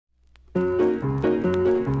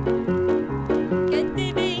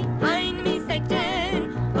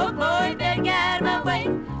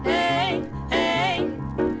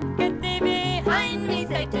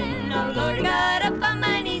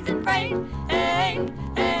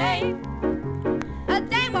way.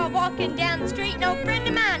 They were walking down the street, no friend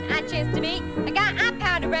of mine I chanced to meet, a guy I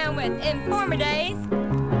palled around with in former days.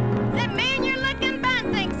 Said, man, you're looking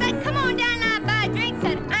fine, thanks. Said, come on down and I'll buy a drink.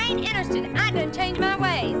 Said, I ain't interested, I done changed my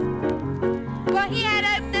ways. Well, he had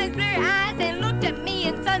opened those blue eyes and looked at me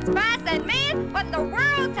in some surprise. Said, man, what in the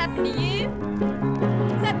world's happened to you?